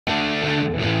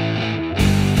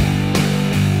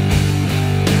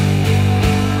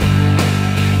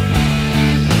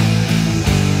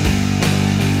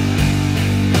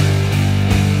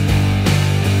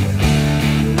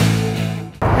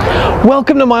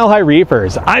Welcome to Mile High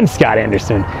Reefers. I'm Scott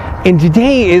Anderson, and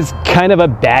today is kind of a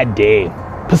bad day.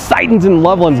 Poseidon's and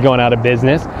Loveland's going out of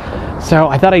business, so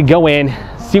I thought I'd go in,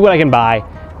 see what I can buy,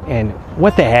 and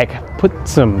what the heck, put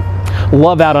some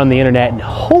love out on the internet, and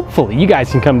hopefully you guys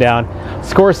can come down,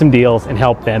 score some deals, and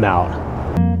help them out.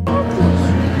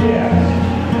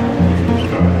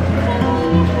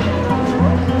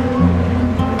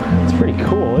 It's pretty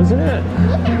cool, isn't it?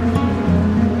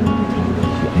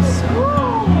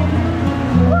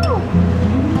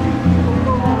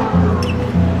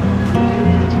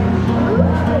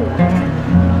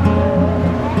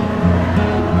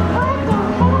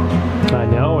 I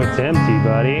know, it's empty,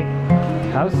 buddy.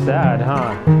 How sad,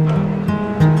 huh?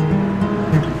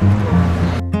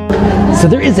 So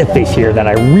there is a fish here that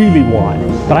I really want,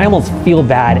 but I almost feel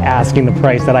bad asking the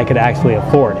price that I could actually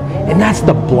afford, and that's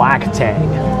the black tang.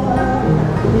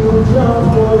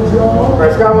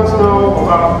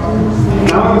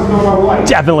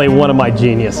 Definitely one of my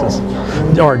geniuses,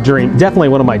 or definitely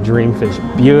one of my dream fish.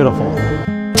 Beautiful.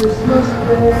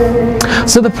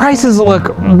 So the prices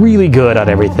look really good on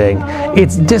everything.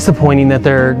 It's disappointing that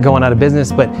they're going out of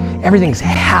business, but everything's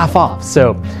half off.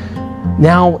 So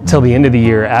now till the end of the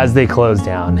year, as they close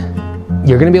down,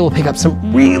 you're gonna be able to pick up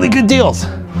some really good deals.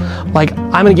 Like,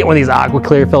 I'm gonna get one of these aqua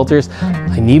clear filters.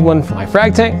 I need one for my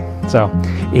frag tank, so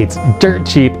it's dirt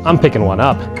cheap. I'm picking one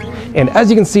up. And as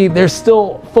you can see, they're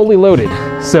still fully loaded.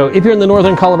 So if you're in the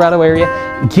northern Colorado area,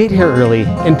 get here early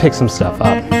and pick some stuff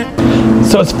up.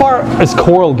 So as far as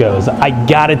coral goes, I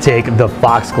gotta take the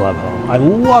foxglove home. I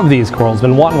love these corals,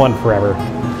 been wanting one forever.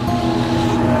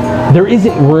 There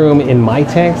isn't room in my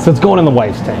tank, so it's going in the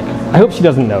wife's tank. I hope she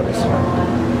doesn't notice.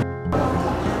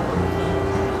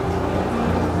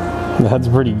 That's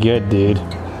pretty good, dude.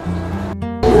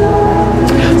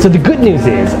 So the good news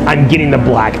is I'm getting the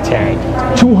black tang.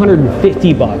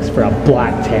 250 bucks for a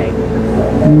black tang.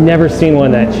 Never seen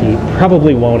one that cheap,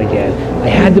 probably won't again. I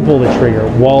had to pull the trigger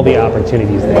while the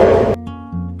opportunity's there.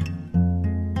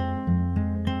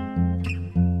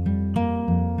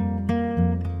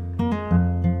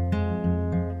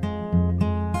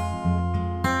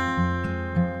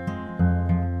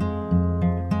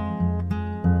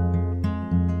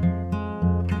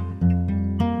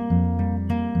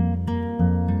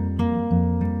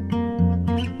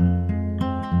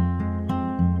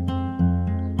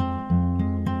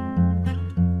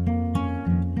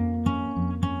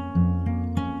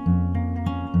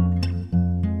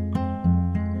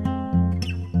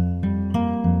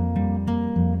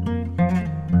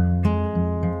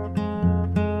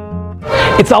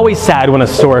 It's always sad when a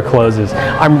store closes.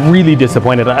 I'm really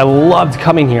disappointed. I loved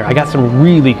coming here. I got some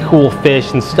really cool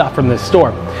fish and stuff from this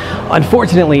store.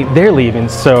 Unfortunately, they're leaving,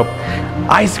 so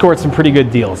I scored some pretty good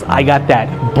deals. I got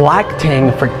that black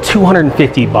tang for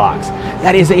 250 bucks.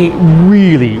 That is a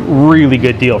really, really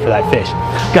good deal for that fish.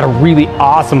 Got a really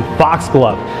awesome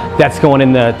foxglove that's going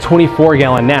in the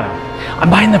 24-gallon nano. I'm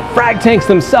buying the frag tanks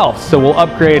themselves, so we'll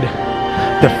upgrade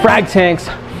the frag tanks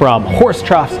from horse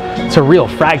troughs to real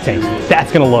frag tanks.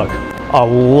 That's gonna look a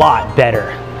lot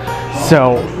better.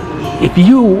 So if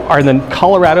you are in the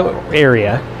Colorado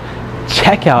area,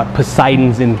 check out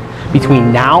Poseidon's in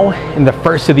between now and the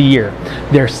first of the year.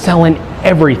 They're selling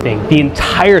everything. The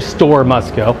entire store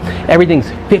must go. Everything's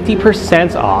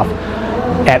 50% off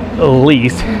at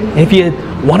least. If you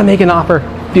wanna make an offer,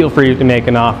 feel free to make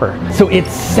an offer. So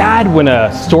it's sad when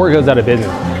a store goes out of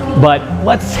business, but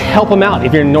let's help them out.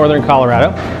 If you're in northern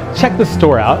Colorado, check the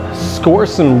store out, score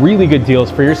some really good deals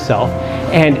for yourself,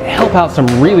 and help out some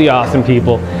really awesome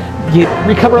people. You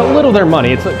recover a little of their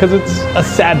money, because it's a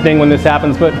sad thing when this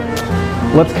happens, but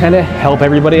let's kind of help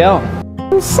everybody out.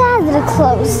 I'm sad that it's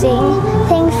closing.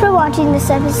 Thanks for watching this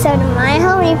episode of Mile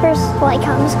High Reefers. Like,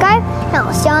 comment, subscribe, and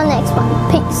I'll see you on the next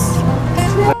one. Peace.